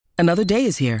Another day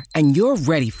is here, and you're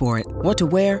ready for it. What to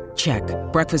wear? Check.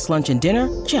 Breakfast, lunch, and dinner?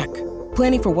 Check.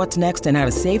 Planning for what's next and how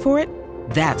to save for it?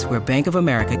 That's where Bank of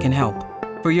America can help.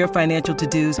 For your financial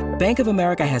to-dos, Bank of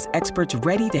America has experts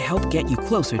ready to help get you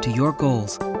closer to your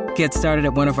goals. Get started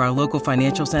at one of our local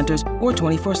financial centers or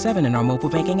 24/7 in our mobile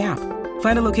banking app.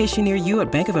 Find a location near you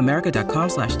at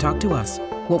bankofamerica.com/talktous.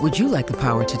 What would you like the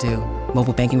power to do?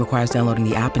 Mobile banking requires downloading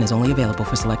the app and is only available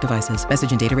for select devices.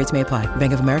 Message and data rates may apply.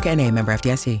 Bank of America N.A., member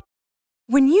FDIC.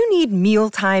 When you need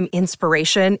mealtime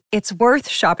inspiration, it's worth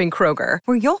shopping Kroger,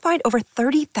 where you'll find over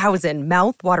 30,000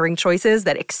 mouth-watering choices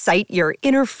that excite your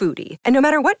inner foodie. And no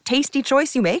matter what tasty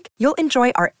choice you make, you'll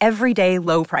enjoy our everyday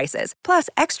low prices, plus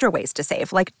extra ways to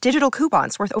save, like digital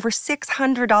coupons worth over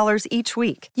 $600 each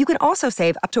week. You can also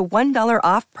save up to $1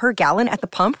 off per gallon at the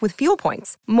pump with fuel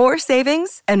points. More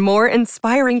savings and more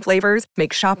inspiring flavors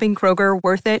make shopping Kroger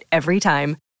worth it every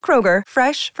time. Kroger,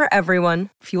 fresh for everyone.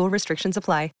 Fuel restrictions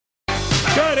apply.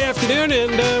 Good afternoon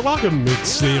and welcome.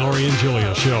 It's the Lori and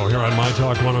Julia show here on My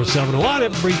Talk 107.1,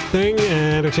 everything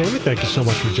entertainment. Thank you so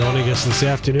much for joining us this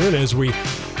afternoon as we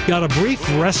got a brief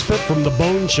respite from the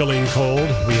bone-chilling cold.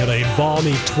 We had a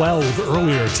balmy 12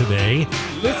 earlier today.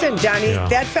 Listen, Johnny,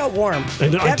 that felt warm.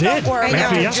 And that did. Felt warm.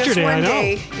 After yesterday, I know.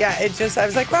 Day, yeah, I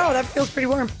was like, wow, that feels pretty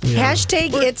warm. Yeah.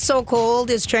 Hashtag It's So Cold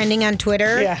is trending on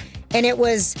Twitter. Yeah. And it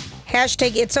was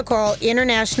hashtag It's So Cold.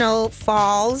 International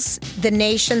Falls, the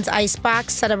nation's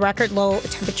icebox, set a record low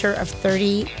temperature of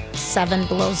 37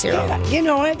 below zero. Yeah. You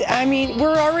know what? I mean,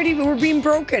 we're being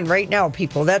broken right now,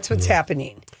 people. That's what's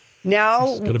happening.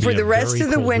 Now, for the rest of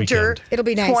the winter, it'll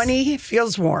be nice. 20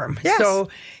 feels warm. Yes. So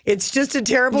it's just a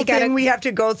terrible thing we have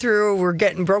to go through. We're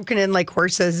getting broken in like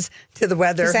horses to the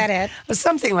weather. Is that it?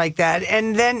 Something like that.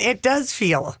 And then it does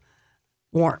feel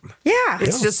warm. Yeah.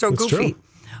 It's just so goofy. True.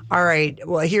 All right.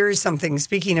 Well, here's something.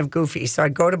 Speaking of goofy, so I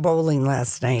go to bowling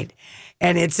last night,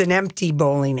 and it's an empty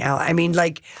bowling alley. I mean,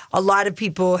 like a lot of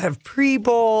people have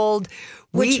pre-bowled.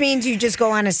 Which means you just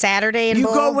go on a Saturday and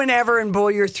bowl? You go whenever and bowl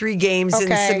your 3 games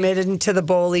and submit it into the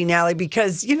bowling alley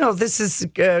because, you know, this is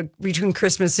between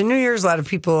Christmas and New Year's. A lot of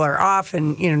people are off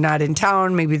and, you know, not in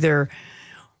town. Maybe their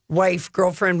wife,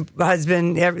 girlfriend,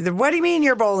 husband. What do you mean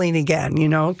you're bowling again? You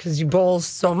know, because you bowl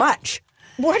so much.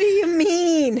 What do you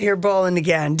mean? You're bowling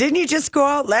again. Didn't you just go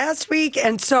out last week?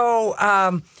 And so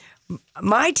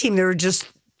my team, there were just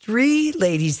 3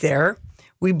 ladies there.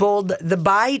 We bowled the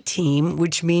bye team,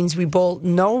 which means we bowled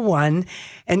no one.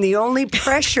 And the only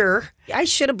pressure... I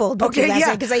should have bowled with you last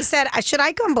night because I said, should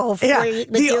I come bowl for you?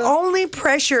 The only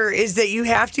pressure is that you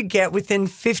have to get within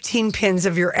 15 pins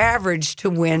of your average to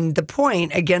win the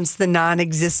point against the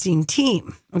non-existing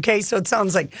team. Okay, so it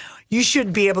sounds like you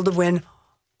should be able to win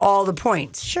all the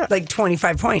points. Sure. Like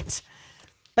 25 points.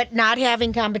 But not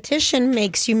having competition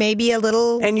makes you maybe a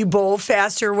little... And you bowl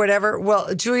faster or whatever.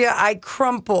 Well, Julia, I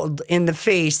crumpled in the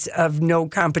face of no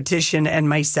competition and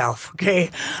myself,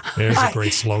 okay? There's a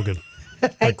great slogan.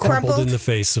 I crumpled in the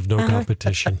face of no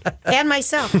competition. And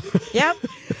myself. Yep.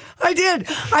 I did.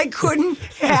 I couldn't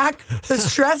hack the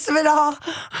stress of it all.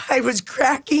 I was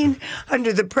cracking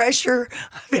under the pressure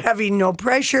of having no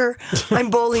pressure. I'm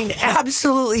bowling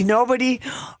absolutely nobody.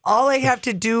 All I have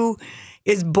to do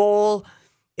is bowl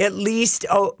at least,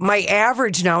 my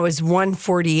average now is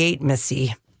 148,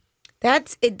 Missy.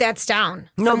 That's down.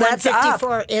 No, that's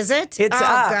up. Is it? It's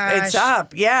up. Gosh. It's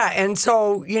up. Yeah. And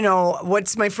so, you know,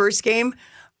 what's my first game?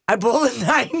 I bowled a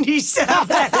 97.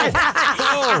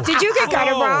 Did you get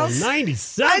gutter balls?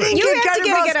 97. I didn't get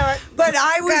gutter balls, but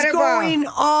I was gutter going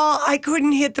I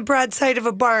couldn't hit the broadside of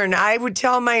a barn. I would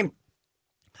tell my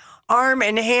arm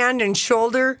and hand and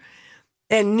shoulder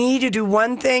and knee to do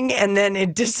one thing, and then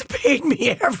it dissipated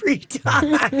me every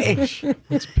time.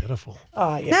 That's pitiful.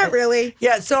 Oh, yeah. Not really.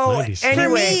 Yeah, so 97.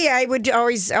 anyway. For me, I would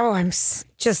always,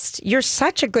 you're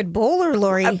such a good bowler,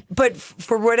 Lori. But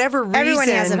for whatever reason. Everyone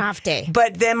has an off day.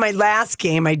 But then my last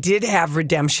game, I did have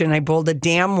redemption. I bowled a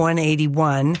damn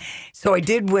 181. So I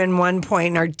did win 1 point,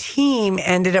 and our team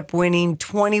ended up winning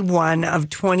 21 of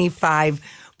 25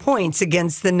 points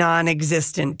against the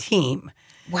non-existent team.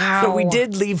 Wow. So we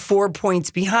did leave 4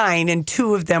 points behind, and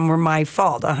 2 of them were my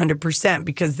fault, 100%,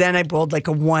 because then I bowled like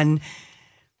a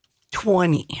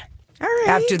 120. All right.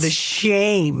 After the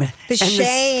shame the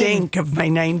stink of my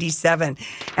 97.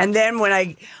 And then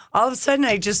when all of a sudden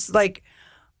I just like,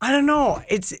 I don't know,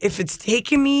 if it's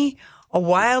taken me a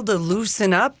while to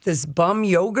loosen up this bum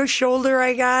yoga shoulder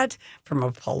I got from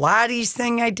a Pilates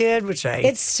thing I did, which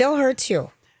It still hurts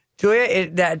you. Julia,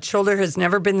 that shoulder has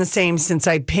never been the same since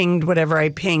I pinged whatever I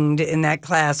pinged in that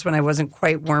class when I wasn't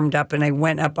quite warmed up, and I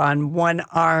went up on one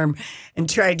arm and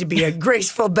tried to be a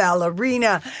graceful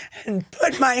ballerina and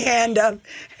put my hand up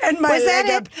and my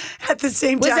leg up at the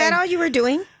same time. Was that all you were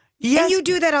doing? Yes. And you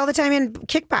do that all the time in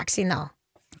kickboxing, though.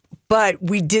 But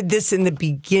we did this in the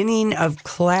beginning of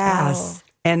class,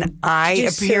 and I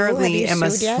apparently am a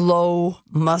slow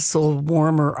muscle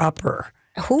warmer upper.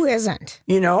 Who isn't?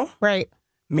 You know? Right.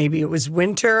 Maybe it was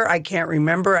winter. I can't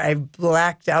remember. I've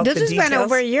blacked out the details. This has been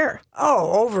over a year.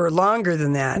 Oh, over longer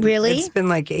than that. Really? It's been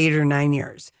like 8 or 9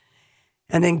 years.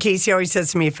 And then Casey always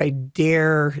says to me, if I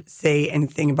dare say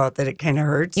anything about that, it kind of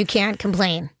hurts. You can't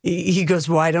complain. He goes,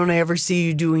 why don't I ever see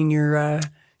you doing your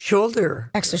shoulder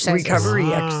exercises,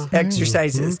 recovery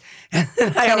exercises? And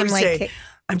then I always say,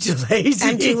 I'm too lazy.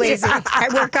 I'm too lazy. I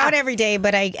work out every day,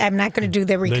 but I'm not going to do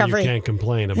the recovery. Then you can't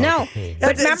complain about the pain.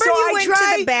 But remember you went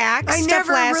to the back stuff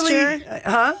last year?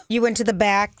 Huh? You went to the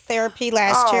back therapy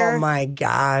last year? Oh, my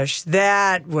gosh.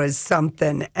 That was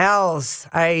something else.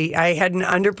 I had an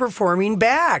underperforming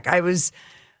back. I was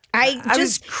crushed.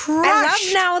 I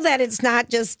love now that it's not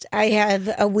just I have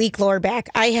a weak lower back.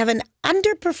 I have an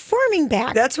underperforming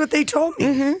back. That's what they told me.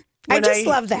 Mm-hmm. I just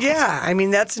love that. Yeah, I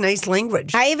mean, that's nice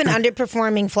language. I have an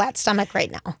underperforming flat stomach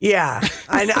right now. Yeah,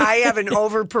 and I have an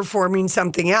overperforming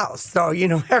something else. So,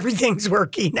 everything's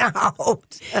working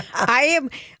out. I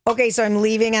am, so I'm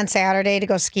leaving on Saturday to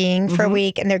go skiing for a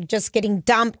week, and they're just getting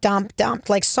dumped,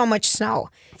 like so much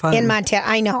snow in Montana.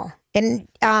 I know. And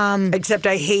except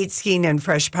I hate skiing in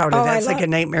fresh powder. That's like a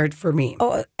nightmare for me.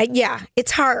 Oh, yeah,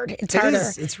 it's hard. It's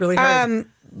harder. It's really hard.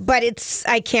 But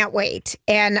I can't wait.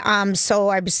 And so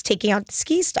I was taking out the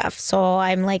ski stuff. So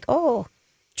I'm like,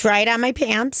 tried on my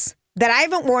pants that I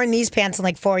haven't worn these pants in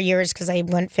like 4 years because they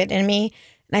wouldn't fit in me.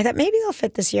 And I thought maybe they'll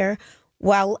fit this year.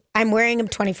 Well, I'm wearing them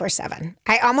 24/7.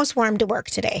 I almost wore them to work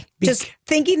today, just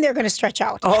thinking they're going to stretch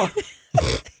out. Oh.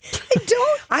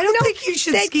 I don't think you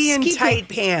should ski in tight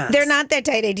pants. pants. They're not that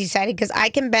tight, I decided, because I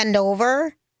can bend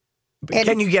over.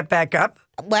 Can you get back up?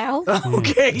 Well,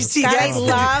 okay. See, I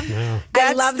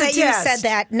love that you said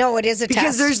that. No, it is a test.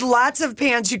 Because there's lots of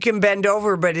pants you can bend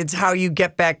over, but it's how you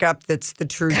get back up that's the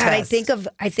true test.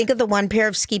 I think of the one pair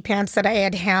of ski pants that I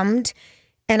had hemmed,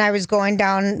 and I was going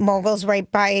down Moguls right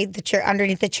by the chair,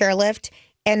 underneath the chairlift,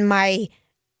 and my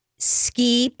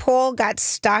ski pole got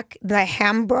stuck. The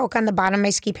hem broke on the bottom of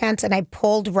my ski pants, and I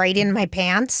pulled right in my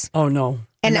pants. Oh no!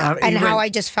 And how I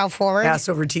just fell forward. Ass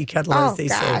over tea kettle, as they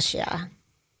say. Oh gosh, yeah.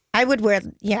 I would wear,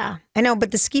 I know,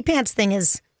 but the ski pants thing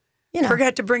is,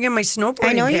 Forgot to bring in my snowboarding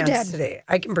I know pants you did. today.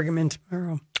 I can bring them in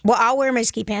tomorrow. Well, I'll wear my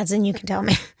ski pants and you can tell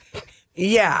me.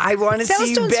 Yeah, I want to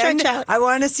see you bend. I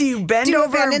want to see you bend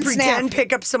over and pretend,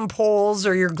 pick up some poles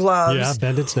or your gloves. Yeah,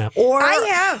 bend and snap. Or I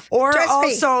have. Or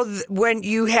also when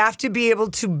you have to be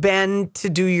able to bend to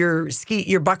do your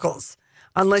buckles,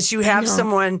 unless you have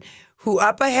someone who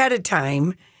up ahead of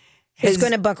time is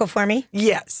going to buckle for me?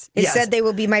 Yes. It said they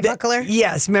will be my buckler?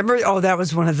 Yes. Remember, that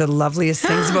was one of the loveliest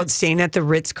things about staying at the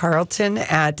Ritz-Carlton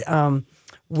at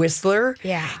Whistler.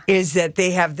 Yeah. Is that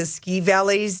they have the ski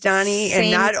valets, Donnie,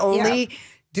 and not only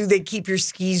do they keep your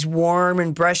skis warm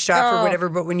and brushed off or whatever,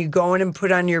 but when you go in and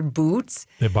put on your boots,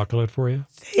 they buckle it for you.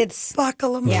 It's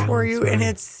buckle them for you, and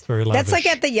it's very lavish. That's like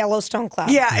at the Yellowstone Club.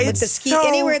 Yeah, it's the ski.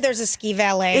 Anywhere there's a ski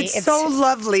valet, it's so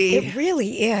lovely. It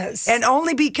really is, and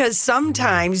only because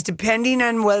sometimes, depending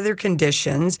on weather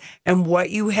conditions and what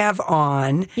you have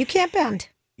on, you can't bend.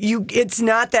 It's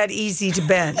not that easy to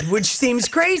bend, which seems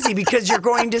crazy because you're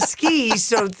going to ski.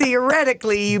 So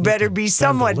theoretically, you better be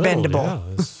somewhat bendable. Yeah,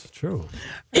 that's true.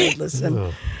 Right, listen.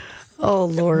 Yeah. Oh,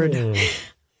 Lord.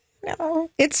 No,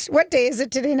 it's what day is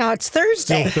it today? Now it's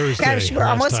Thursday. Still Thursday. Gosh, we're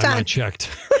almost done. I checked.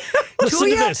 Listen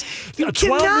to this.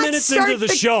 12 minutes into the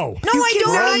show. No, I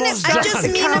don't mean it. I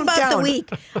just mean about the week.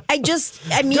 I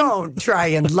mean. Don't try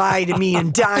and lie to me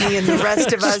and Donnie and the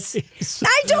rest of us.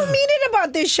 I don't mean it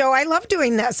about this show. I love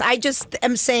doing this. I just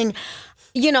am saying,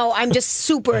 I'm just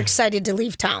super excited to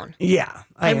leave town. Yeah.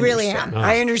 I really am.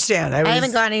 I understand. I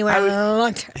haven't gone anywhere in a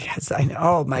long time. Yes, I know.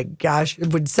 Oh, my gosh.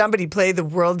 Would somebody play the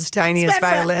world's tiniest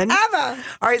violin? Ever.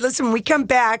 All right, listen, when we come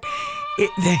back.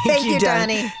 Thank you,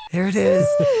 Donnie. There it is.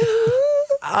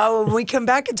 When we come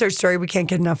back, it's our story we can't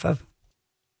get enough of.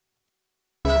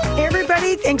 Hey,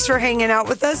 everybody. Thanks for hanging out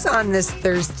with us on this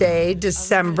Thursday,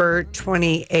 December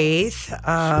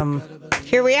 28th.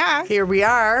 Here we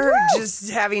are. Woo! Just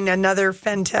having another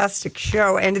fantastic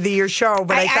show, end of the year show.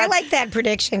 But I like that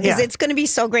prediction because it's going to be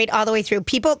so great all the way through.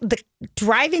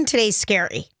 Driving today is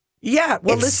scary Yeah,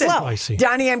 well, It's listen, slow. I see.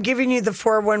 Donnie, I'm giving you the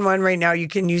 411 right now. You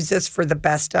can use this for the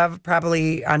best of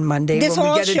probably on Monday This when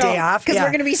whole we get a day show, off. because Yeah. we're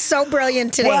going to be so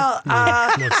brilliant today. Well,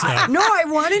 What's that? no, I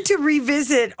wanted to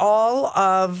revisit all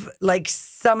of like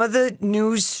some of the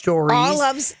news stories. all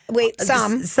of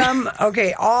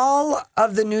All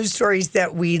of the news stories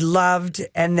that we loved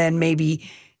and then maybe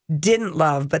didn't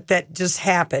love, but that just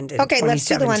happened. In Okay, let's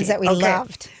do the ones that we 2017.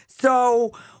 loved.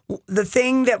 So the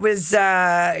thing that was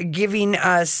giving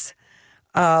us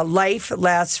life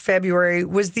last February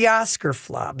was the Oscar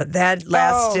flub. That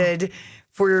lasted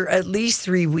for at least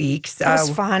 3 weeks. It was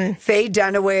fun. Faye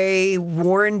Dunaway,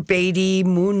 Warren Beatty,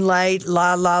 Moonlight,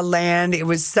 La La Land. It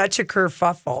was such a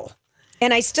kerfuffle.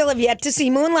 And I still have yet to see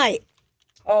Moonlight.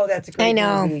 Oh, that's a great I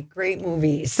know. movie. Great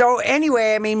movie. So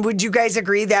anyway, I mean, would you guys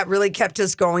agree that really kept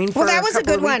us going for Well, that was a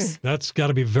couple good of one. weeks? That's got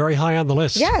to be very high on the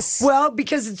list. Yes. Well,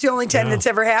 because it's the only time Yeah. that's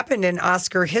ever happened in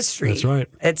Oscar history. That's right.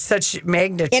 It's such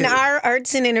magnitude. In our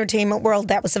arts and entertainment world,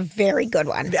 that was a very good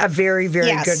one. A very, very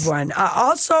Yes. good one.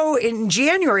 Also, in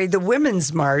January, the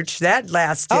Women's March, that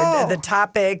lasted. Oh. The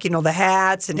topic, the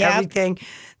hats and Yep. everything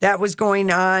that was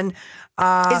going on.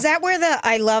 Is that where the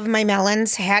I Love My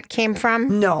Melons hat came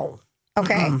from? No.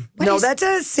 Okay. What No, is- that's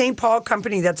a St. Paul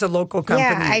company. That's a local company.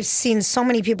 Yeah, I've seen so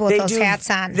many people with those hats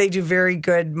on. They do very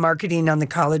good marketing on the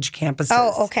college campuses.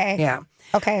 Oh, okay. Yeah.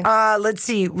 Okay. Let's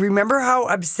see. Remember how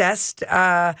obsessed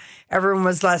everyone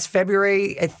was last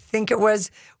February? I think it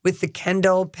was with the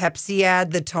Kendall Pepsi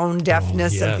ad, the tone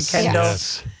deafness of the Yes, Kendall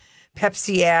yes.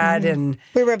 Pepsi ad, and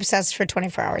We were obsessed for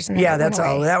 24 hours. And then Yeah, it went that's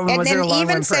all. away. That one and wasn't then a long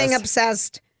even one for saying us.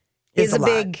 obsessed It's is a lot.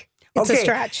 big, it's a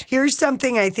stretch. Here's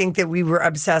something I think that we were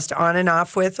obsessed on and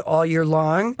off with all year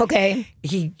long. Okay.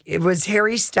 It was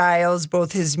Harry Styles,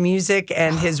 both his music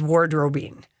and his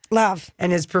wardrobing. Love.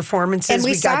 And his performances. And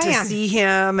we got saw to him. see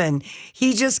him, and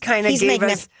he just kind of He's gave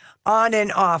magnif- us on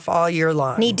and off all year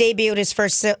long. And he debuted his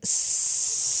first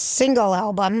single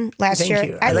album last Thank year.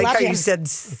 you. I like love how him. you said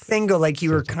single, like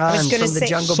you were Khan was gonna from the say-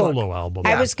 Jungle Book. Solo album.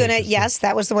 I was going to, Interesting. yes,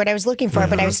 that was the word I was looking for,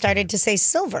 but I started to say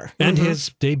silver. And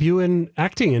his debut in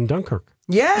acting in Dunkirk.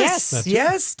 Yes,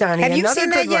 Yes. Donnie. Have you another seen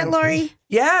that good yet, one. Lori?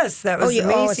 Yes, that was Oh,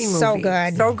 an oh, amazing it's movie. so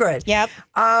good. So good. Yep.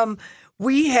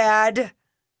 We had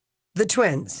the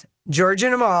twins. George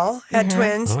and Amal had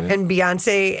twins, Oh, yeah. and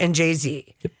Beyonce and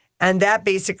Jay-Z. And that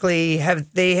basically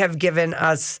have given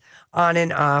us on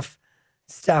and off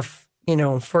stuff,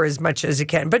 for as much as it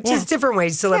can. But just different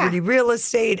ways. Celebrity real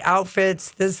estate,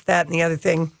 outfits, this, that, and the other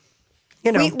thing.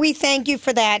 We thank you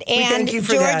for that. And thank you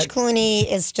for George that. Clooney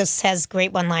has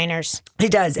great one-liners. He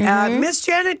does. Miss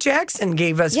Janet Jackson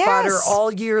gave us Yes. fodder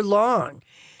all year long.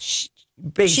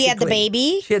 She had the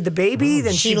baby. She had the baby.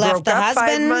 Then She she left broke the up 5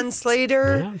 husband. months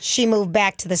later. She moved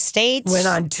back to the States. Went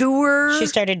on tour. She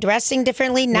started dressing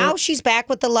differently. Now she's back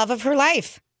with the love of her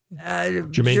life.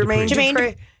 Jermaine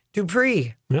Dupri.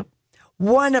 Dupri. Yep.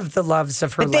 One of the loves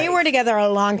of her But life. they were together a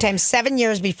long time, 7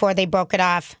 years before they broke it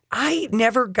off. I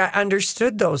never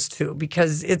understood those two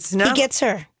because it's not. He gets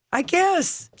her. I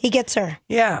guess. He gets her.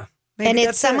 Yeah. Maybe And it's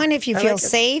that's someone, it. if you I feel like it.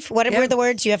 safe, whatever Yeah. the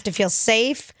words, you have to feel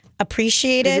safe,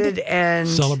 appreciated, And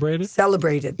Celebrated?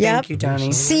 Celebrated. Yep. Thank you,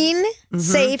 Donnie. seen,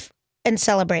 safe, and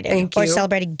celebrated. Thank Or you.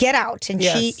 celebrated. Get out. And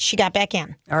Yes. she got back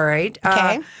in. All right.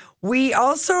 Okay. We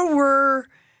also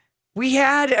we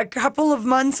had a couple of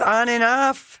months on and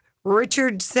off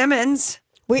Richard Simmons.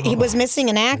 He was missing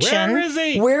in action. Where is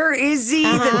he? Where is he?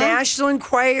 Uh-huh. The National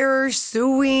Enquirer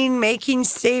suing, making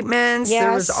statements.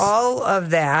 There was Yes. all of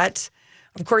that.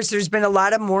 Of course, there's been a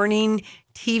lot of morning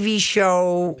TV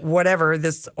show, whatever,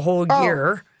 this whole Oh.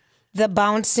 year. The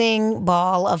bouncing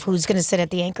ball of who's going to sit at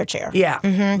the anchor chair. Yeah,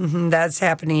 that's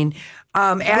happening.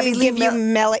 Abby We Lee give you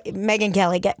Megan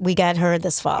Kelly. We got her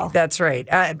this fall. That's right.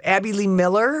 Abby Lee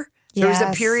Miller. There was a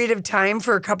Yes. period of time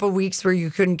for a couple of weeks where you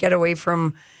couldn't get away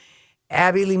from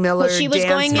Abby Lee Miller. Well, she was Dance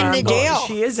going into Moms. jail.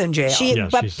 She is in jail. Yeah,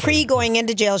 But she's pre going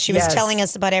into jail, she was Yes. telling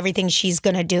us about everything she's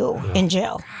going to do in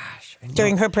jail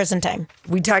during her prison time.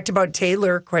 We talked about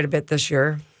Taylor quite a bit this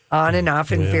year, on and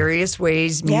off in various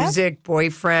ways. Yeah. Music,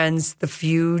 boyfriends, the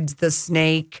feuds, the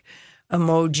snake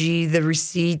emoji, the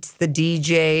receipts, the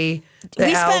DJ,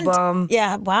 the album.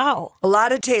 Yeah, wow. A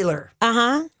lot of Taylor.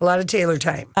 Uh-huh. A lot of Taylor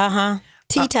time.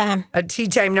 Tea time. A tea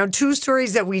time. Now, two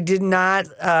stories that we did not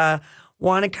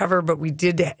want to cover, but we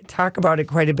did talk about it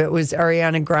quite a bit, was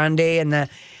Ariana Grande and the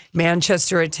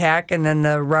Manchester attack, and then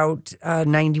the Route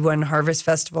 91 Harvest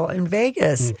Festival in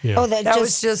Vegas. Yeah. Oh, That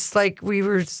was just like, we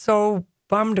were so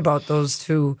bummed about those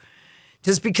two.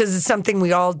 Just because it's something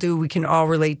we all do, we can all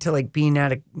relate to, like being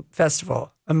at a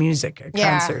festival, a music, a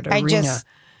concert, arena.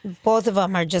 Both of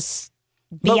them are just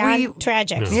But beyond we-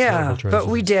 tragic. Yeah. Yeah, Terrible but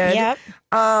we did. Yep.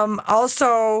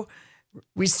 Also,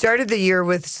 We started the year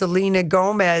with Selena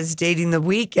Gomez dating The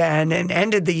Weeknd and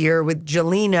ended the year with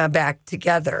Jelena back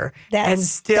together. That's and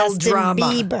still Dustin drama.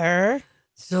 Bieber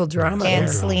Still drama. and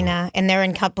there. Selena, and they're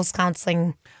in couples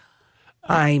counseling.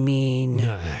 I mean,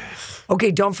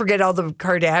 okay, don't forget all the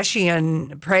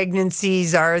Kardashian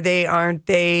pregnancies. Are they, aren't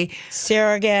they?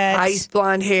 Surrogates. Ice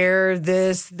blonde hair,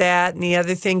 this, that, and the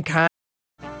other thing.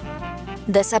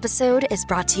 This episode is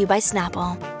brought to you by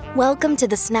Snapple. Welcome to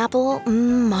the Snapple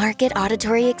Market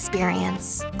Auditory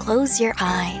Experience. Close your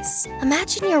eyes.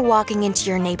 Imagine you're walking into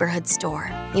your neighborhood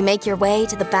store. You make your way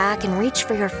to the back and reach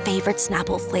for your favorite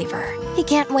Snapple flavor. You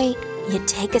can't wait. You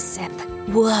take a sip.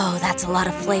 Whoa, that's a lot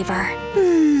of flavor.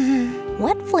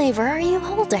 What flavor are you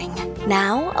holding?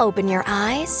 Now open your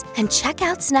eyes and check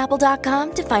out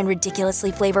Snapple.com to find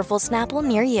ridiculously flavorful Snapple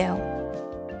near you.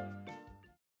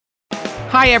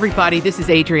 Hi, everybody. This is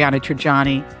Adriana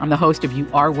Trajani. I'm the host of You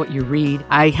Are What You Read.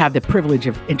 I have the privilege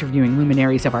of interviewing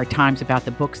luminaries of our times about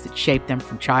the books that shaped them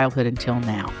from childhood until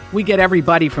now. We get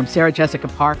everybody from Sarah Jessica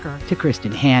Parker to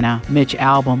Kristen Hanna, Mitch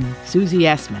Albom, Susie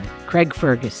Essman, Craig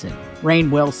Ferguson,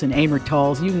 Rainn Wilson, Amor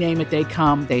Tolls, you name it, they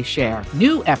come, they share.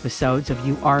 New episodes of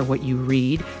You Are What You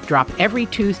Read drop every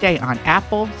Tuesday on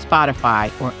Apple,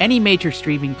 Spotify, or any major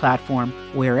streaming platform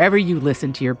wherever you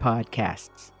listen to your podcasts.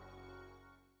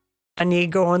 Kanye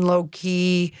going low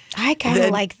key. I kind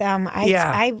of like them.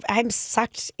 I'm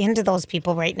sucked into those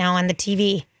people right now on the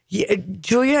TV. Yeah,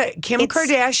 Julia, Kim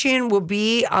Kardashian will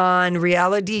be on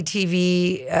reality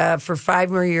TV for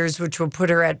 5 more years, which will put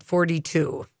her at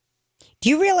 42. Do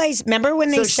you realize, remember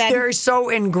when they said... they're so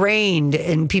ingrained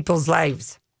in people's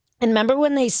lives. And remember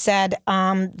when they said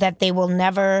that they will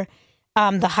never...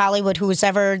 the Hollywood, who's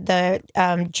ever the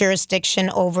jurisdiction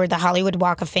over the Hollywood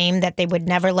Walk of Fame, that they would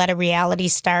never let a reality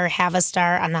star have a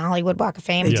star on the Hollywood Walk of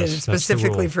Fame. They did it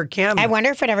specifically for Kim. I wonder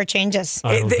if it ever changes.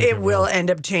 It will end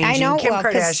up changing. I know. Kim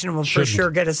Kardashian will for sure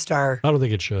get a star. I don't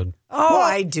think it should. Oh,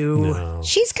 I do. No.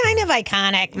 She's kind of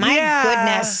iconic. My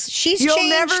goodness. You'll changed.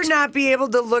 never not be able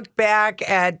to look back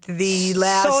at the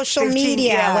last social 15,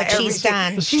 media, what she's everything.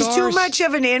 done. She's too much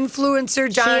of an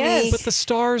influencer, Donnie. is. But the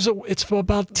stars, it's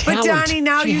about talent. But Donnie,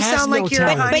 now She you has sound no like you're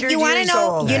talent. 100 But you want to years know,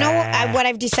 old. what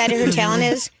I've decided her talent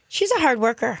is? She's a hard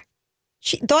worker.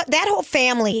 That whole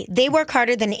family, they work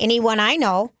harder than anyone I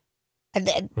know.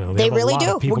 Well, they have a really lot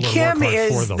do. of people Well, that work Kim hard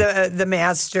is for them. the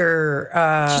master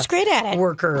She's great at it.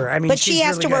 worker. I mean, But she she's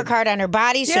has really to work good. hard on her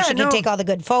body so Yeah, she can take all the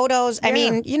good photos. I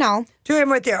mean, Do him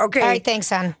right there. Okay. All right, thanks,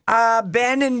 son.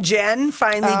 Ben and Jen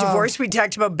finally divorced. We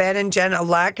talked about Ben and Jen a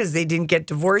lot because they didn't get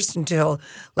divorced until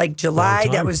like July.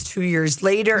 time. That was 2 years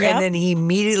later. Yep. And then he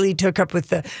immediately took up with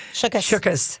the Shook us.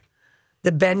 Shook-us.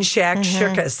 The Ben Shack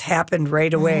Shook-us happened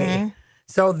right away.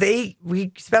 So we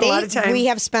spent a lot of time. We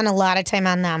have spent a lot of time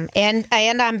on them and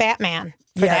on Batman,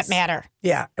 for Yes. that matter.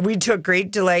 Yeah, we took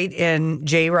great delight in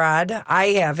J-Rod. I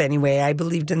have anyway. I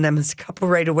believed in them as a couple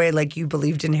right away, like you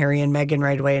believed in Harry and Meghan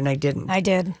right away, and I didn't. I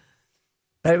did.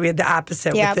 But we had the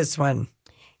opposite Yep. with this one.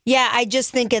 Yeah, I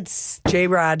just think it's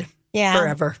J-Rod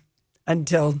forever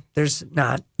until there's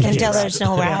not. until J-Rod. there's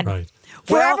no Rod. Right.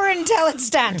 Forever until it's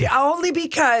done. Only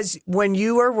because when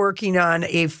you are working on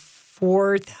a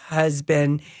fourth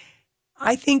husband,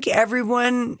 I think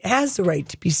everyone has the right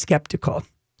to be skeptical.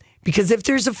 Because if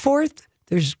there's a fourth,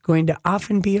 there's going to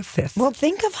often be a fifth. Well,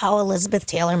 think of how Elizabeth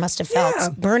Taylor must have felt Yeah.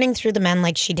 burning through the men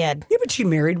like she did. Yeah, but she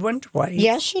married one twice.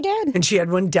 Yes, she did. And she had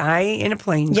one die in a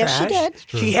plane Yes, she crash.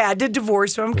 did. She had to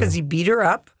divorce him because he beat her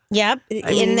up. Yep.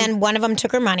 And then one of them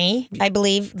took her money, I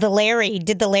believe. Did the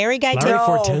Larry guy Larry take?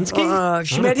 Fortensky?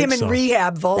 She I met don't him think in so.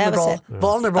 rehab, vulnerable. it.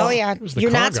 Vulnerable. Oh, yeah. was the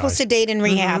You're car not guy. supposed to date in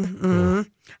rehab.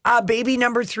 Baby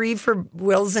number 3 for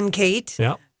Wills and Kate.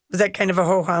 Yeah. Was that kind of a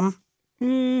ho-hum?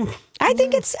 I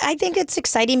think it's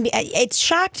exciting. It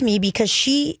shocked me because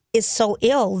she is so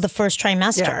ill the first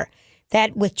trimester Yeah.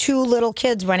 that with 2 little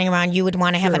kids running around, you would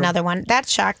want to have another one. That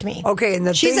shocked me. Okay,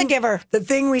 and She's a giver. The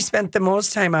thing we spent the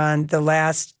most time on the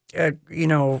last, 8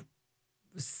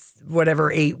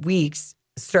 weeks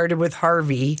started with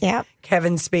Harvey, Yep.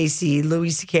 Kevin Spacey,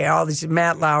 Louis C.K., all these,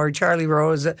 Matt Lauer, Charlie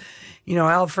Rose, Al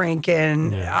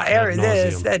Franken, ad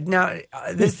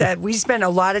nauseum. that. We spent a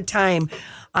lot of time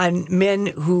on men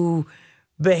who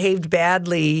behaved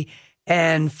badly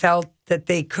and felt that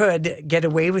they could get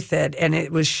away with it, and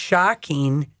it was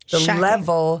shocking the Shocking.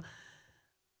 level.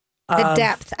 The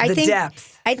depth. I think Yeah.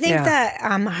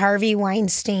 the Harvey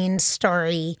Weinstein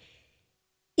story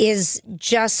is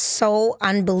just so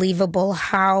unbelievable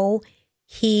how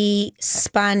he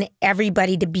spun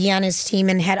everybody to be on his team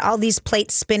and had all these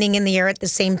plates spinning in the air at the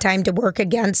same time to work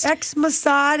against.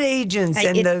 Ex-Mossad agents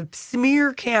and the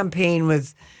smear campaign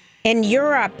with in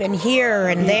Europe and here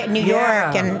and there, New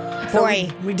York. And boy,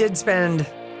 So we did spend.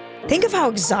 think of how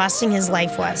exhausting his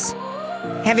life was.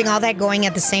 Having all that going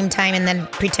at the same time and then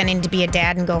pretending to be a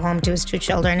dad and go home to his 2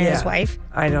 children and his wife.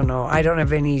 I don't know. I don't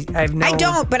have any. I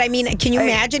don't, but I mean, can you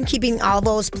imagine keeping all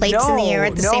those plates in the air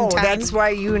at the same time? That's why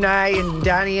you and I and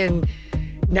Donnie and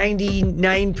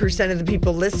 99% of the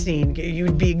people listening,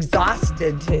 you'd be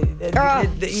exhausted.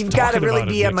 You've got to really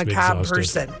be a macabre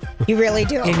person. You really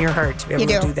do. In your heart to be able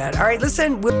to do that. All right,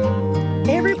 listen.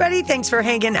 Hey, everybody. Thanks for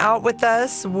hanging out with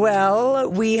us. Well,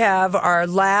 we have our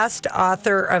last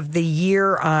author of the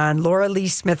year on. Laura Lee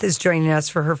Smith is joining us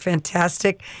for her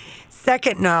fantastic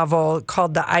second novel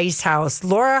called The Ice House.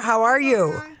 Laura, how are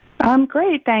you? I'm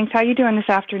great, thanks. How you doing this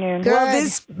afternoon? Good. Well,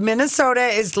 this Minnesota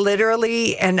is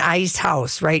literally an ice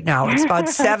house right now. It's about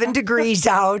 7 degrees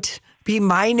out, be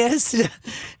minus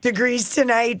degrees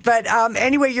tonight. But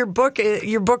anyway, your book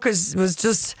was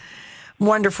just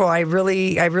wonderful. I think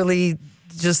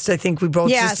we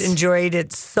both just enjoyed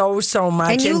it so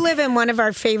much. And you live in one of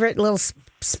our favorite little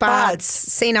spots,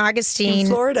 St. Augustine, in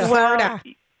Florida. Well,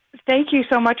 thank you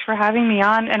so much for having me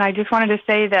on. And I just wanted to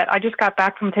say that I just got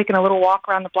back from taking a little walk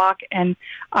around the block, and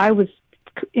I was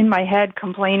in my head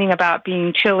complaining about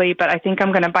being chilly, but I think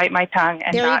I'm going to bite my tongue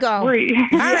and not worry.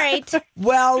 All right.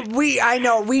 Well,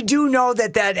 we do know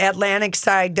that Atlantic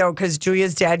side, though, because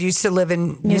Julia's dad used to live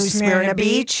in New Smyrna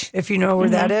Beach, if you know where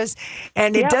that is.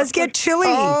 And it does get chilly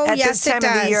at this time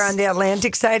of the year on the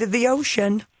Atlantic side of the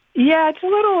ocean. Yeah, it's a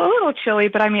little chilly,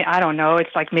 but I mean, I don't know.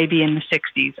 It's like maybe in the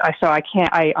 60s.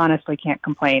 I honestly can't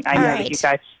complain. I know that you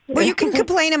guys. Well, you can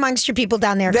complain amongst your people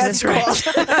down there because it's cold.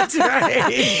 That's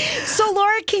right. So,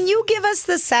 Laura, can you give us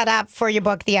the setup for your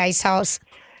book, The Ice House?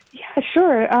 Yeah,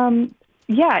 sure.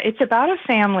 It's about a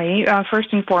family.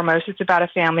 First and foremost, it's about a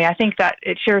family. I think that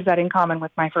it shares that in common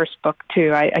with my first book,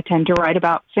 too. I tend to write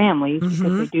about families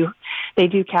because they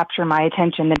do capture my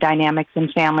attention, the dynamics in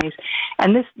families.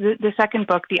 And the second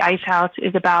book, The Ice House,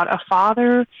 is about a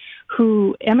father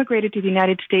who emigrated to the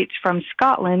United States from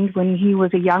Scotland when he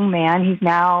was a young man. He's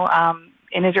now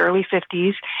in his early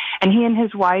 50s, and he and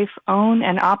his wife own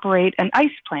and operate an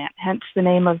ice plant, hence the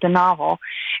name of the novel.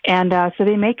 And so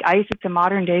they make ice. It's a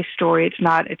modern-day story. It's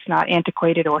not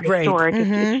antiquated or historic. Right.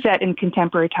 It's set in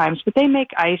contemporary times, but they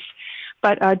make ice.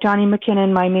 But Johnny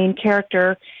McKinnon, my main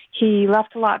character, he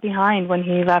left a lot behind when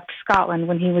he left Scotland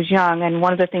when he was young, and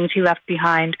one of the things he left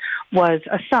behind was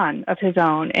a son of his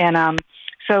own. And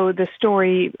so the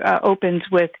story opens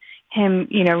with him,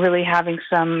 really having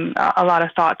a lot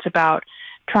of thoughts about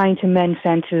trying to mend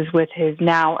fences with his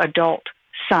now adult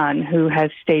son who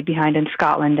has stayed behind in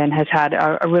Scotland and has had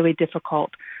a really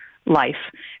difficult life.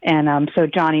 And so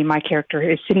Johnny, my character,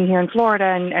 is sitting here in Florida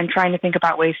and trying to think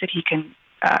about ways that he can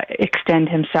extend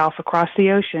himself across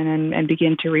the ocean and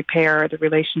begin to repair the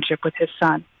relationship with his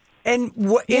son. And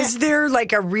is there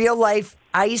like a real life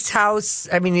ice house?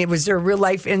 I mean, was there a real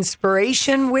life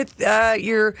inspiration with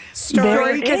your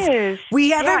story? There is. We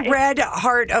haven't read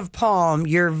Heart of Palm,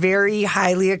 your very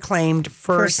highly acclaimed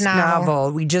first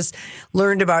novel. We just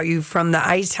learned about you from the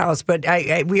Ice House, but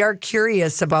we are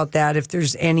curious about that. If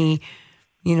there's any,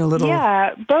 little.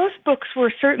 Yeah, both books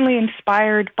were certainly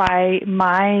inspired by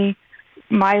my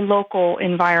local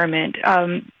environment.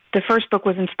 The first book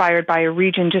was inspired by a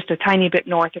region just a tiny bit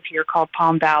north of here called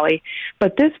Palm Valley.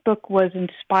 But this book was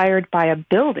inspired by a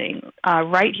building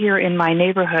right here in my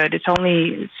neighborhood. It's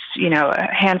only,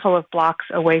 a handful of blocks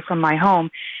away from my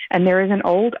home. And there is an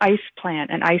old ice plant,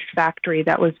 an ice factory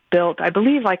that was built, I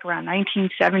believe, like around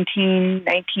 1917,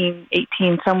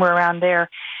 1918, somewhere around there.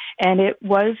 And it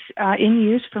was in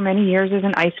use for many years as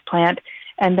an ice plant.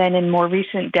 And then in more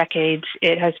recent decades,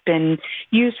 it has been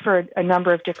used for a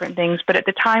number of different things. But at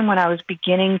the time when I was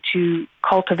beginning to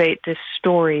cultivate this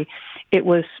story, it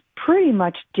was pretty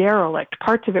much derelict.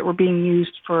 Parts of it were being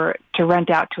used to rent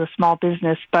out to a small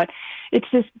business. But it's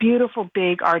this beautiful,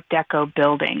 big Art Deco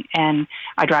building. And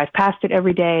I drive past it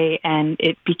every day, and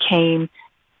it became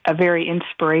a very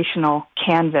inspirational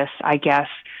canvas, I guess,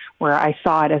 where I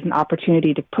saw it as an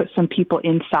opportunity to put some people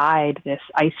inside this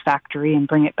ice factory and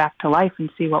bring it back to life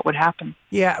and see what would happen.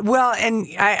 Yeah, well, and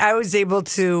I was able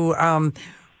to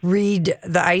read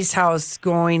The Ice House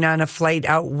going on a flight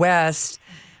out west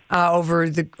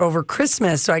over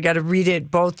Christmas, so I got to read it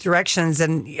both directions,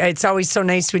 and it's always so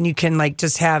nice when you can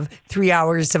just have 3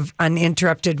 hours of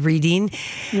uninterrupted reading.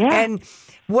 Yeah. And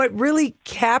what really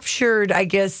captured, I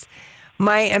guess,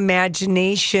 my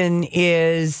imagination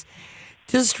is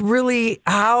just really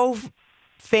how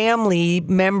family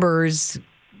members,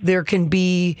 there can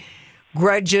be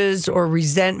grudges or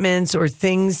resentments or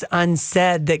things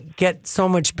unsaid that get so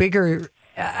much bigger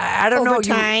I don't know. Over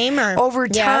time? Over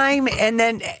time. And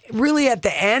then really at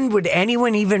the end, would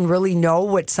anyone even really know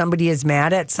what somebody is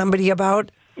mad at somebody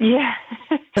about? Yeah,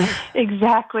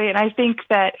 exactly. And I think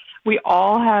that we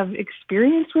all have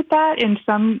experience with that in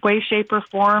some way, shape, or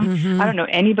form. I don't know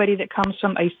anybody that comes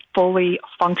from a fully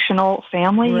functional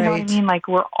family. You know what I mean? Like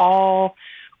we're all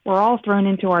thrown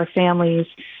into our families.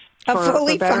 A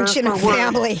fully functional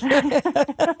family.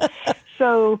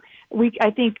 So I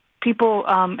think people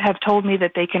have told me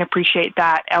that they can appreciate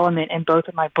that element in both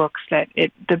of my books, that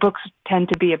the books tend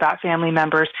to be about family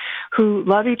members who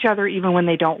love each other even when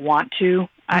they don't want to,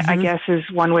 I guess is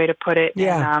one way to put it.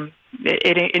 Yeah. And,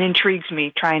 it intrigues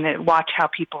me trying to watch how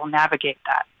people navigate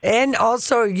that. And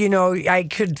also, I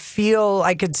could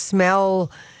smell,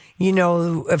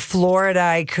 Florida.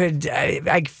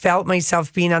 I felt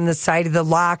myself being on the side of the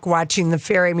lock watching the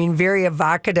ferry. I mean, very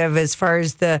evocative as far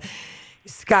as the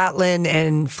Scotland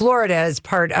and Florida as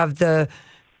part of the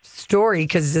story,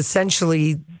 because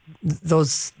essentially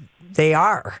they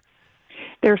are.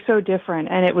 They're so different,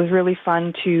 and it was really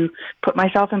fun to put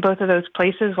myself in both of those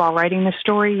places while writing the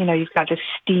story. You've got this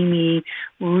steamy,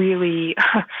 really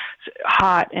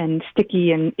hot and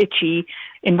sticky and itchy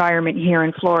environment here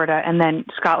in Florida, and then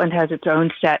Scotland has its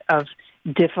own set of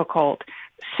difficult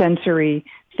sensory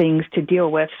things to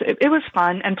deal with. So it was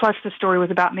fun, and plus the story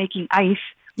was about making ice,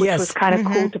 which was kind of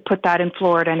cool to put that in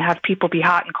Florida and have people be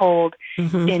hot and cold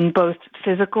in both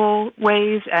physical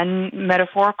ways and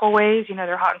metaphorical ways.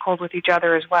 They're hot and cold with each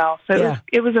other as well. So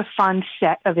it was a fun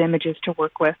set of images to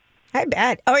work with. I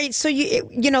bet. All right, so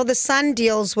the son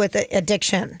deals with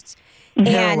addictions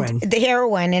Heroin. and the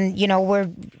heroin, and we're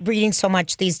reading so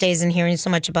much these days and hearing so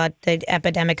much about the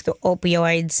epidemic, the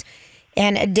opioids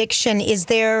and addiction. Is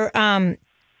there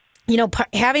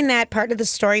having that part of the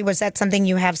story, was that something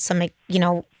you have some,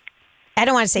 I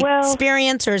don't want to say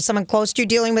experience or someone close to you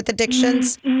dealing with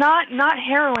addictions? Not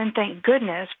heroin, thank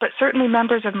goodness, but certainly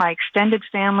members of my extended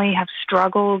family have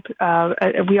struggled.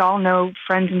 We all know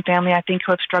friends and family, I think,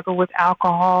 who have struggled with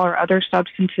alcohol or other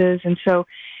substances. And so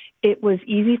it was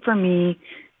easy for me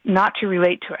not to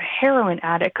relate to a heroin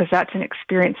addict because that's an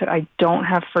experience that I don't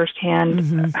have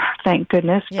firsthand, thank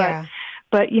goodness. Yeah.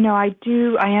 But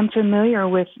I am familiar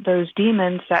with those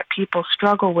demons that people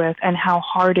struggle with and how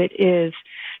hard it is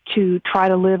to try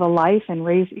to live a life and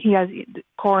raise.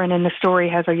 Corin in the story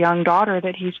has a young daughter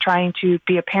that he's trying to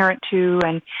be a parent to,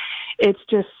 and it's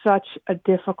just such a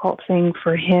difficult thing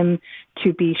for him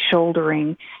to be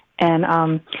shouldering. And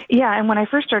and when I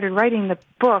first started writing the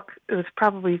book, it was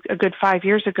probably a good 5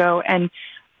 years ago, and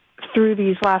through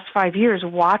these last 5 years,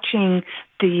 watching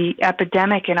the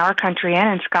epidemic in our country and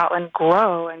in Scotland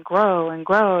grow and grow and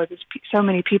grow. There's so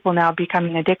many people now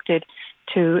becoming addicted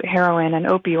to heroin and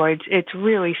opioids. It's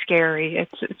really scary.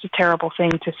 It's a terrible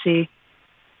thing to see.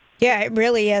 Yeah, it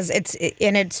really is.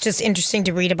 It's just interesting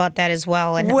to read about that as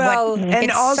well. And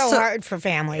it's also so hard for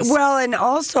families. Well, and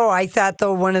also I thought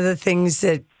though one of the things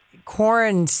that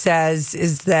Corin says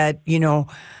is that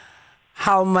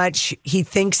how much he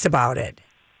thinks about it.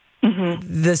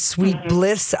 The sweet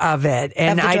bliss of it.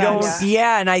 And of the drugs.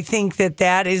 and I think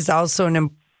that is also an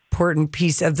important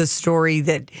piece of the story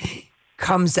that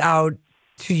comes out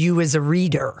to you as a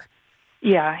reader.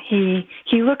 Yeah, he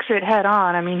looks it head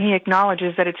on. I mean, he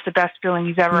acknowledges that it's the best feeling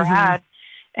he's ever had,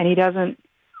 and he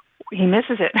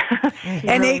misses it.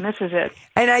 He misses it.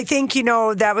 And I think,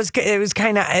 it was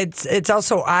kind of, it's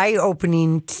also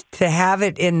eye-opening to have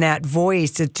it in that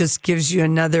voice. It just gives you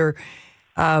another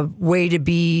way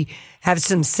to have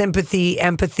some sympathy,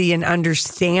 empathy, and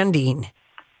understanding.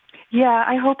 Yeah,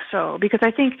 I hope so, because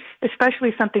I think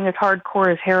especially something as hardcore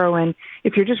as heroin,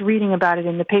 if you're just reading about it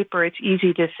in the paper, it's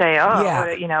easy to say,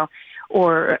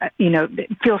 or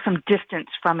feel some distance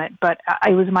from it. But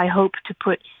it was my hope to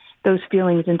put those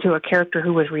feelings into a character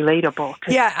who was relatable.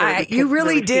 You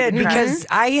really did, because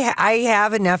I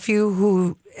have a nephew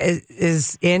who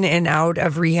is in and out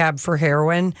of rehab for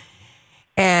heroin.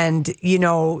 And,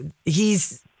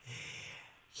 he's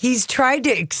tried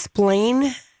to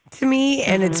explain to me,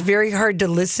 and it's very hard to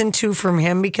listen to from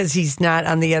him because he's not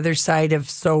on the other side of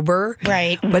sober.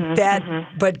 Right.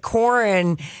 But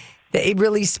Corin, it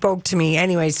really spoke to me.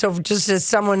 Anyway, so just as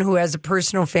someone who has a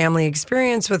personal family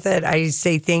experience with it, I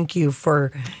say thank you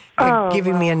for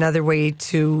giving me another way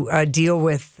to deal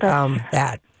with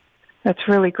that. That's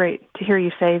really great to hear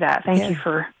you say that. Thank you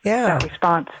for that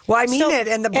response. Well, I mean it.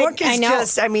 And the book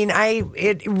is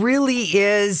it really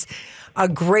is a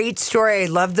great story. I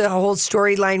love the whole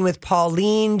storyline with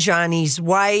Pauline, Johnny's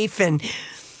wife, and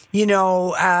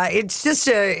It's just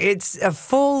a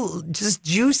full, just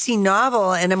juicy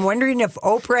novel. And I'm wondering if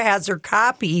Oprah has her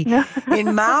copy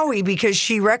in Maui, because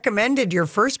she recommended your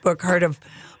first book, Heart of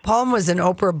Palm, was an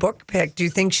Oprah book pick. Do you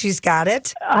think she's got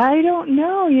it? I don't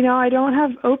know. I don't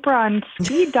have Oprah on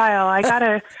speed dial. I got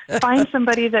to find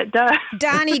somebody that does.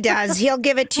 Donnie does. He'll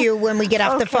give it to you when we get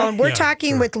off the phone. We're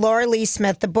talking with Laura Lee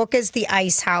Smith. The book is The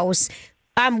Ice House.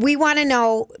 We want to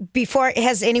know, before,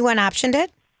 has anyone optioned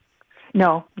it?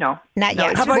 No. Not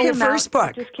yet. How about your first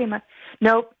book? It just came out.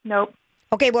 Nope.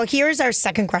 Okay, well, here's our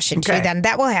second question to you then.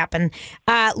 That will happen.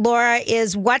 Laura,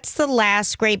 what's the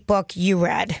last great book you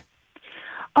read?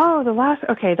 Oh,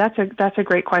 that's a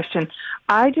great question.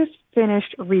 I just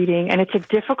finished reading, and it's a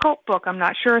difficult book. I'm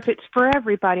not sure if it's for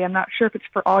everybody. I'm not sure if it's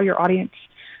for all your audience,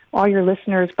 all your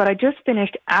listeners, but I just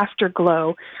finished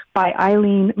Afterglow by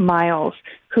Eileen Miles,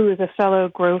 who is a fellow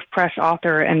Grove Press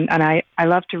author, and I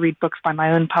love to read books by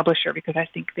my own publisher because I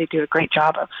think they do a great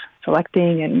job of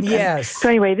selecting. And so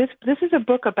anyway, this is a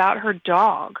book about her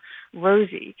dog,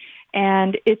 Rosie.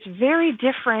 And it's very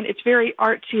different. It's very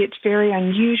artsy. It's very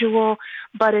unusual.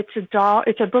 But it's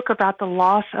a book about the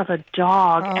loss of a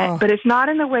dog. But it's not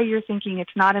in the way you're thinking.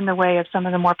 It's not in the way of some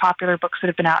of the more popular books that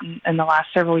have been out in the last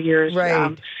several years.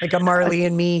 Right, like a Marley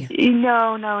and Me.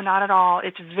 No, not at all.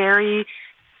 It's very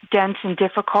dense and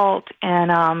difficult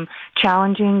and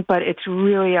challenging. But it's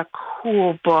really a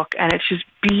cool book, and it's just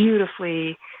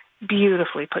beautifully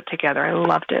put together. I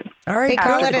loved it. All right. They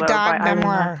call it a dog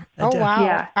memoir. Oh, wow.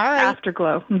 Yeah. All right.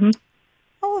 Afterglow. Mm-hmm.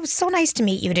 Oh, it was so nice to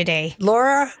meet you today.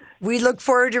 Laura, we look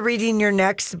forward to reading your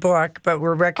next book, but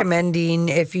we're recommending,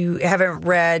 if you haven't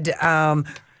read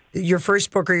your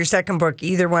first book or your second book,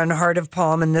 either one, Heart of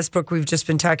Palm, and this book we've just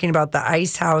been talking about, The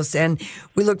Ice House, and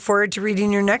we look forward to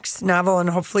reading your next novel, and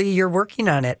hopefully you're working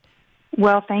on it.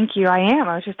 Well, thank you. I am.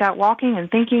 I was just out walking and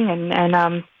thinking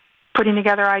and putting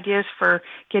together ideas for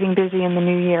getting busy in the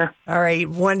new year. All right.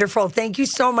 Wonderful. Thank you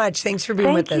so much. Thanks for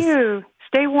being with us. Thank you.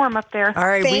 Stay warm up there. All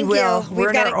right. Thank we will. you. We're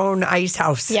in our own ice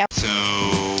house. Yep. So,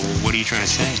 what are you trying to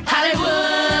say?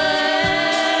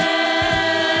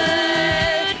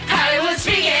 Hollywood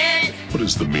speaking. What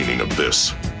is the meaning of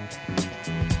this?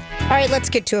 All right, let's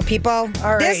get to it, people. All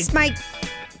right. This might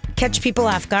catch people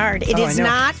off guard. It is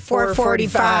not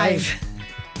 4:45.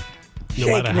 No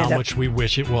matter how much we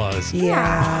wish it was.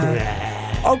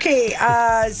 Yeah. Okay,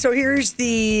 so here's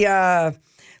the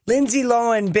Lindsay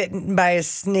Lohan bitten by a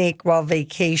snake while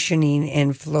vacationing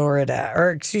in Florida.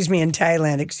 Or, in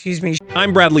Thailand.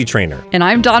 I'm Bradley Trainer. And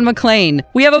I'm Don McClain.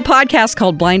 We have a podcast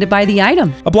called Blinded by the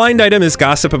Item. A blind item is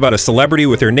gossip about a celebrity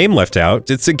with their name left out.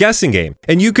 It's a guessing game,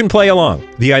 and you can play along.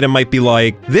 The item might be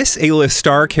like, this A-list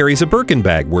star carries a Birkin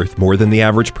bag worth more than the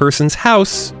average person's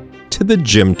house to the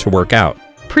gym to work out.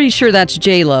 Pretty sure that's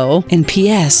J-Lo. And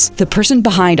P.S. the person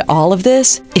behind all of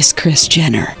this is Kris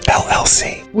Jenner,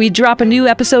 LLC. We drop a new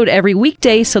episode every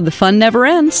weekday so the fun never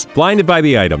ends. Blinded by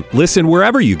the Item. Listen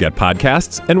wherever you get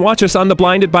podcasts and watch us on the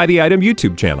Blinded by the Item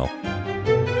YouTube channel.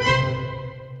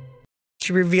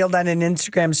 She revealed on an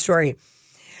Instagram story,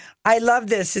 I love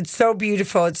this. It's so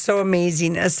beautiful. It's so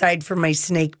amazing, aside from my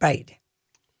snake bite.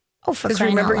 Oh, for Because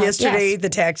crying remember out loud. yesterday, Yes. the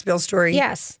tax bill story?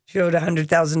 Yes. Showed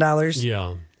 $100,000.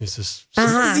 Yeah. This is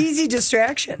easy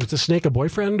distraction. Was the snake a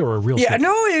boyfriend or a real snake? Yeah,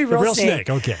 no, a real snake.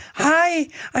 Okay. Hi,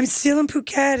 I'm still in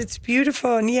Phuket. It's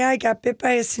beautiful. And yeah, I got bit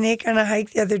by a snake on a hike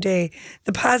the other day.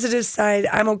 The positive side,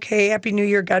 I'm okay. Happy New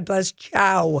Year. God bless.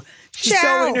 Ciao. She's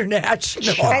so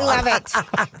international. I love it.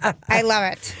 I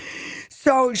love it.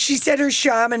 So she said her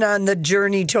shaman on the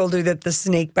journey told her that the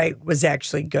snake bite was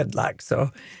actually good luck.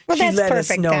 So she that's let us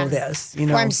perfect know then. this.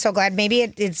 Well, I'm so glad. Maybe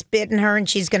it's bitten her and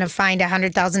she's going to find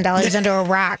 $100,000 under a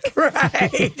rock.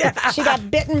 Right. She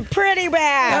got bitten pretty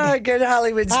bad. Oh, good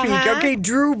Hollywood speak. Uh-huh. Okay,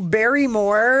 Drew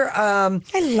Barrymore. I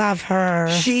love her.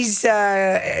 She's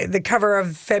the cover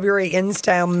of February In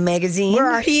Style magazine. We're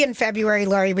already in February,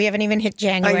 Lori. We haven't even hit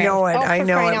January. I know it. Oh, I for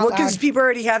know crying it. out Well, because loud. people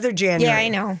already have their January. Yeah, I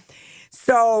know.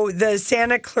 So the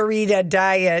Santa Clarita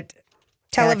Diet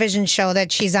television show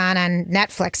that she's on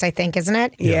Netflix, I think, isn't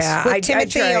it? Yeah, With I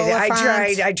Timothy tried.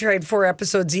 Olyphant. I tried 4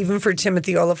 episodes, even for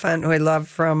Timothy Olyphant, who I love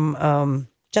from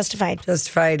Justified.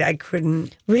 Justified. I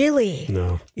couldn't. Really?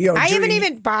 No. I haven't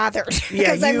even bothered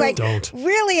because I'm like,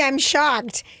 really, I'm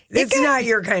shocked. It's not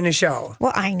your kind of show.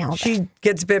 Well, I know. She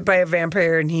gets bit by a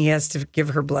vampire, and he has to give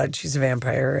her blood. She's a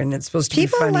vampire, and it's supposed to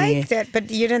People be funny. liked it,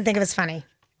 but you didn't think it was funny.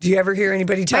 Do you ever hear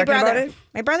anybody talking about it?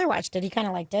 My brother watched it. He kind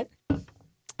of liked it.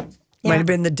 Might have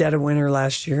been the dead of winter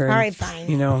last year. All right,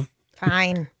 fine. You know,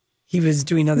 fine. He was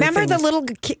doing other Remember things. the little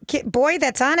boy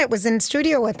that's on it was in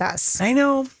studio with us. I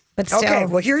know. But still. Okay,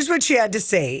 well, here's what she had to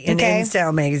say in In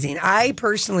Style magazine. I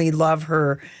personally love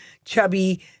her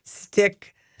chubby,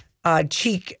 stick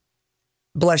cheek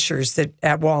blushers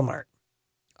at Walmart.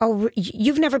 Oh,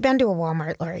 you've never been to a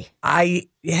Walmart, Lori? I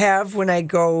have when I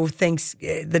go the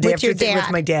day With after your dad. with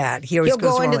my dad. He always You'll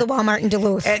goes go to into Walmart. the Walmart in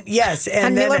Duluth. And yes, and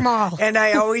on then, Miller Mall. And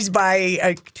I always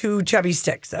buy 2 chubby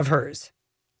sticks of hers.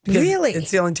 Because Really? It's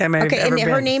the only time I've Okay, ever and been.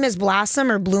 her name is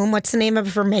Blossom or Bloom. What's the name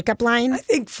of her makeup line? I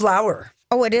think Flower.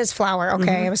 Oh, it is Flower.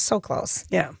 Okay, I was so close.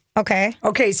 Yeah. Okay.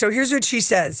 Okay, so here's what she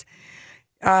says.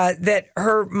 That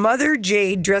her mother,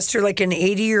 Jade, dressed her like an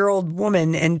 80-year-old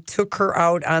woman and took her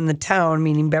out on the town,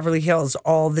 meaning Beverly Hills,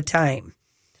 all the time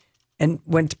and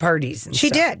went to parties and She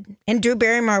stuff. did. And Drew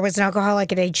Barrymore was an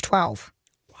alcoholic at age 12.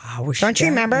 Wow. Was Don't she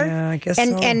you that- remember? Yeah, I guess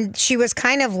and, so. And she was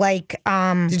kind of like,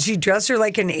 Did she dress her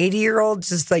like an 80-year-old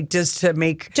just to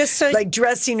make, Just so- like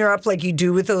dressing her up like you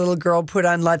do with a little girl, put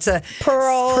on lots of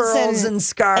pearls and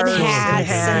scarves and hats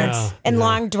Yeah. and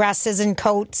long dresses and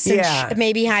coats and Yeah.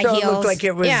 maybe high so heels. it looked like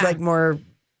it was Yeah. like more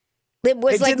It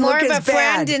was it like didn't more look of a as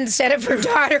bad. friend instead of her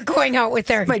daughter going out with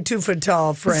her. my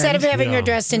 2-foot-tall friend. Instead of having her Yeah.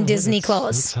 dressed in Disney That's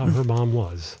clothes. how her mom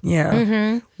was.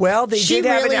 Yeah. Well, they She did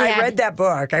have really it. I had- read that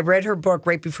book. I read her book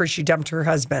right before she dumped her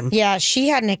husband. Yeah, she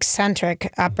had an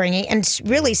eccentric upbringing, and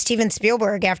really Steven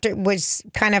Spielberg was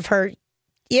kind of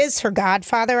is her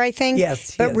godfather, I think.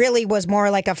 Yes, he but is. really was more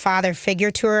like a father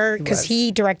figure to her because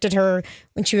he directed her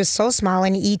when she was so small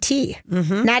in E.T.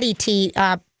 Not E.T.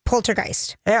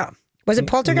 Poltergeist. Yeah. Was it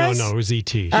Poltergeist? No, it was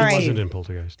E.T. She All right. wasn't in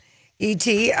Poltergeist.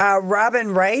 E.T.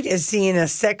 Robin Wright is seeing a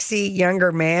sexy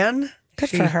younger man. Good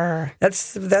for her.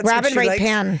 That's Robin what she Wright likes.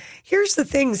 Penn. Here's the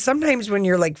thing: sometimes when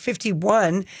you're like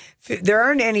 51, there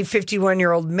aren't any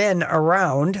 51-year-old men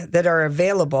around that are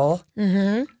available,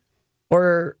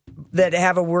 or that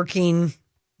have a working,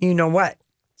 you know what.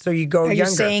 So you go Are younger.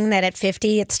 you saying that at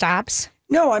 50 it stops?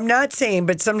 No, I'm not saying.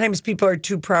 But sometimes people are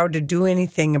too proud to do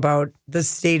anything about the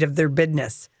state of their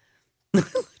business.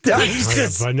 Donnie's I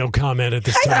just. have no comment at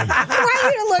this time. I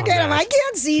want you to look at him. I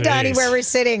can't see Donnie Jeez. where we're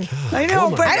sitting. I know,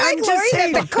 my but I I'm like just Lori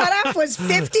saying. that the cutoff was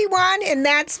 51, and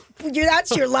that's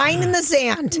your line in the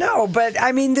sand. No, but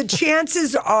I mean, the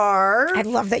chances are I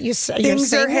love that you're things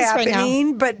saying are this right now.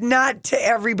 happening, but not to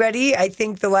everybody. I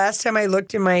think the last time I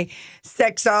looked in my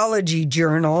sexology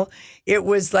journal, it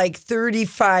was like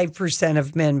 35%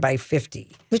 of men by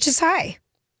 50. Which is high.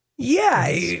 Yeah.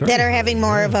 That are having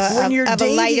more of a When you're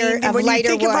dating, when you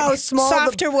think wood, of how small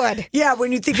softer wood. Yeah,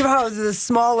 when you think of how the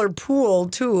smaller pool,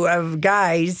 too, of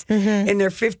guys in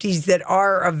their 50s that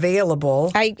are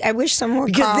available. I wish someone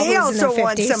would Because call they who's in also their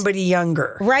want 50s. somebody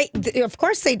younger. Right. Of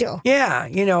course they do. Yeah,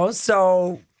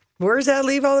 so where does that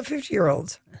leave all the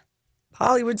 50-year-olds?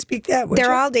 Holly would speak that, would They're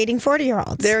you? all dating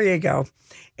 40-year-olds. There you go.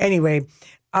 Anyway,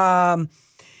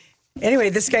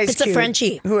 this guy's It's a cute,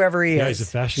 Frenchie. whoever he Yeah, is. he's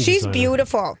a fashion She's designer.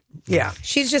 beautiful. Yeah,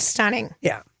 She's just stunning.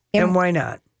 yeah. And why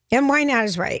not? And why not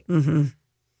is right.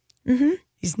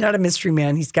 He's not a mystery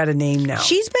man. He's got a name now.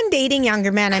 She's been dating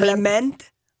younger men. I mean,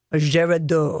 Clement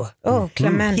Girardeau. oh,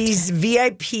 Clement. He's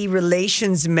VIP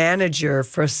relations manager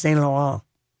for Saint Laurent.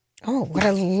 Oh, what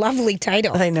a lovely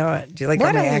title. I know it. Do you like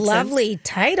What my a accent? lovely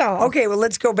title. Okay, well,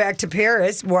 let's go back to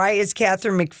Paris. Why is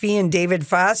Catherine McPhee and David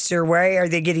Foster, why are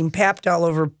they getting papped all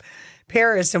over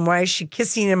Paris, and why is she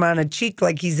kissing him on a cheek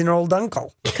like he's an old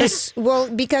uncle?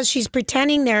 Because she's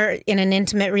pretending they're in an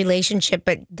intimate relationship,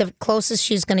 but the closest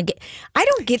she's going to get. I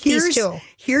don't get these two.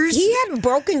 He had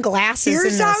broken glasses.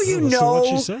 Here's in how this. you Listen to what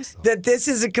she know says, though. that this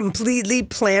is a completely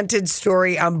planted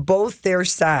story on both their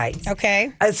sides.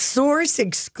 Okay. A source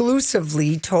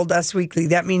exclusively told Us Weekly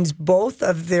that means both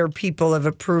of their people have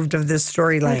approved of this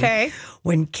storyline. Okay.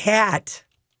 When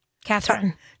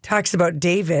Catherine. talks about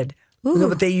David,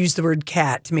 but they use the word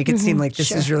cat to make it seem like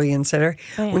this is really insider.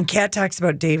 When Kat talks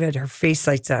about David, her face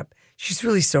lights up. She's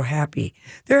really so happy.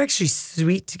 They're actually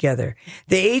sweet together.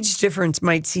 The age difference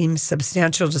might seem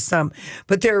substantial to some,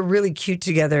 but they're really cute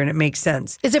together, and it makes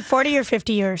sense. Is it 40 or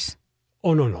 50 years?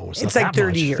 Oh, no. It's not like that 30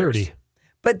 much. years. 30.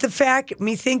 But the fact,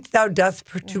 methinks thou doth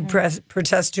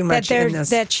protest too much in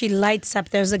this. That she lights up.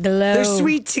 There's a glow. They're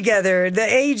sweet together. The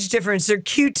age difference, they're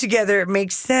cute together. It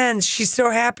makes sense. She's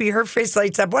so happy. Her face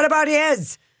lights up. What about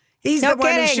his? He's No the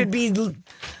one who kidding. should be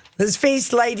his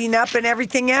face lighting up and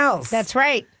everything else. That's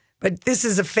right. But this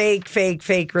is a fake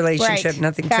relationship. Right.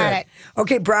 Nothing Got to it. it.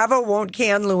 Okay, Bravo won't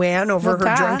can Luann over Well, her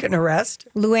duh. drunken arrest.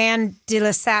 Luann de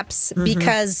Lesseps,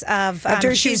 because of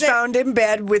After she's found in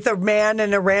bed with a man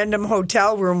in a random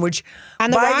hotel room, which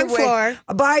On the by wrong floor.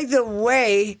 By the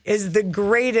way, is the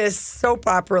greatest soap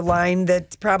opera line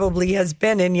that probably has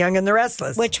been in Young and the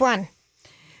Restless. Which one?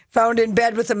 Found in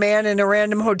bed with a man in a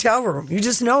random hotel room. You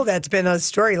just know that's been a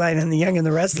storyline in the Young and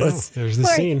the Oh, Restless. there's the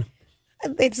Right. scene.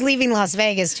 It's Leaving Las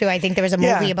Vegas, too. I think there was a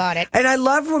movie about it. And I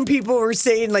love when people were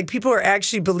saying, like, people are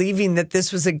actually believing that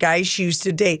this was a guy she used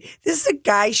to date. This is a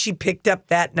guy she picked up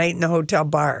that night in the hotel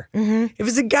bar. Mm-hmm. If it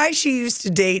was a guy she used to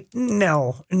date,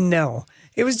 no.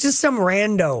 It was just some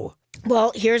rando.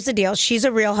 Well, here's the deal. She's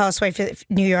a real housewife of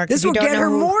New York. This will get her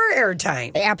more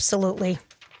airtime. Absolutely.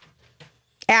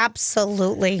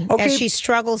 Okay. As she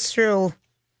struggles through.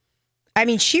 I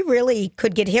mean, she really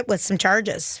could get hit with some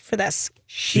charges for this.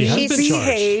 She's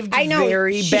behaved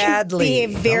very badly.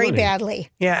 Behaved very badly.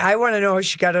 Yeah, I want to know how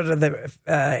she got out of the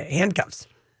handcuffs.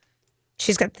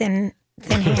 She's got thin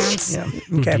hands. Yeah.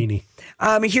 Okay.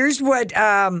 Here's what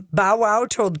Bow Wow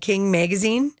told King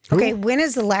Magazine. Okay, when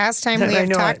is the last time we have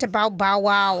talked about Bow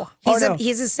Wow?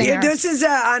 He's a singer. Yeah, this is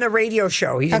on a radio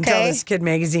show. He didn't tell this Kid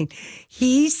Magazine.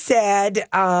 He said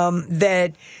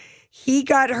that he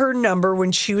got her number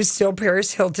when she was still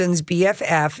Paris Hilton's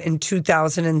BFF in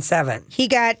 2007. He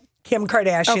got Kim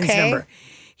Kardashian's number.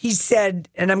 He said,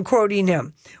 and I'm quoting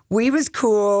him, "We was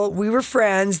cool. We were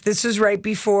friends. This was right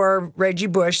before Reggie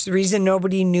Bush. The reason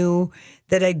nobody knew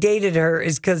that I dated her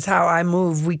is because how I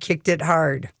move. We kicked it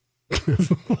hard."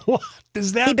 What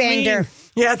does that mean? He banged her.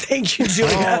 Yeah, thank you,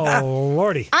 Julia. Oh,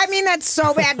 Lordy. I mean, that's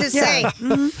so bad to say.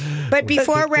 Mm-hmm. But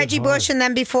before Reggie Bush and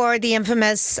then before the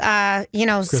infamous,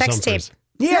 sex tape.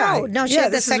 Yeah. No, she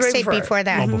had the sex tape before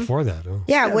that. Oh, before that. Oh.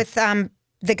 Yeah, with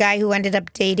the guy who ended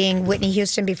up dating Whitney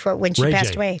Houston when she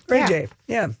passed away. Ray J.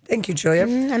 Yeah. Thank you, Julia.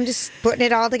 I'm just putting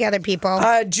it all together, people.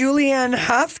 Julianne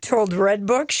Hough told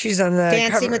Redbook, she's on the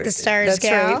Dancing cover. with the Stars That's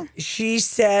gal. Right. She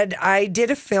said, "I did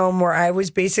a film where I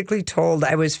was basically told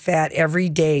I was fat every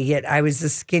day, yet I was the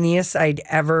skinniest I'd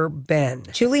ever been."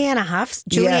 Julianne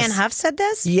Hough said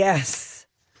this? Yes.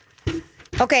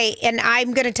 Okay, and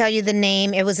I'm going to tell you the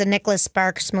name. It was a Nicholas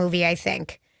Sparks movie, I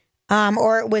think.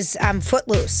 Or it was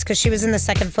Footloose, because she was in the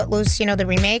second Footloose, the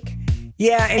remake.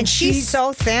 Yeah, and she's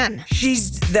so thin.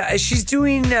 She's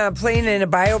doing playing in a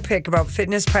biopic about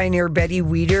fitness pioneer Betty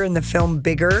Weider in the film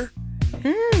Bigger.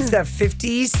 It's that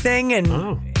 50s thing,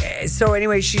 and so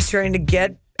anyway, she's trying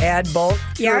to add bulk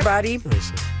to her body.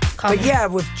 But yeah,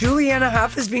 with Julianne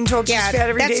Hough is being told she's fat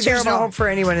every day, there's no hope for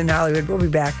anyone in Hollywood. We'll be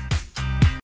back.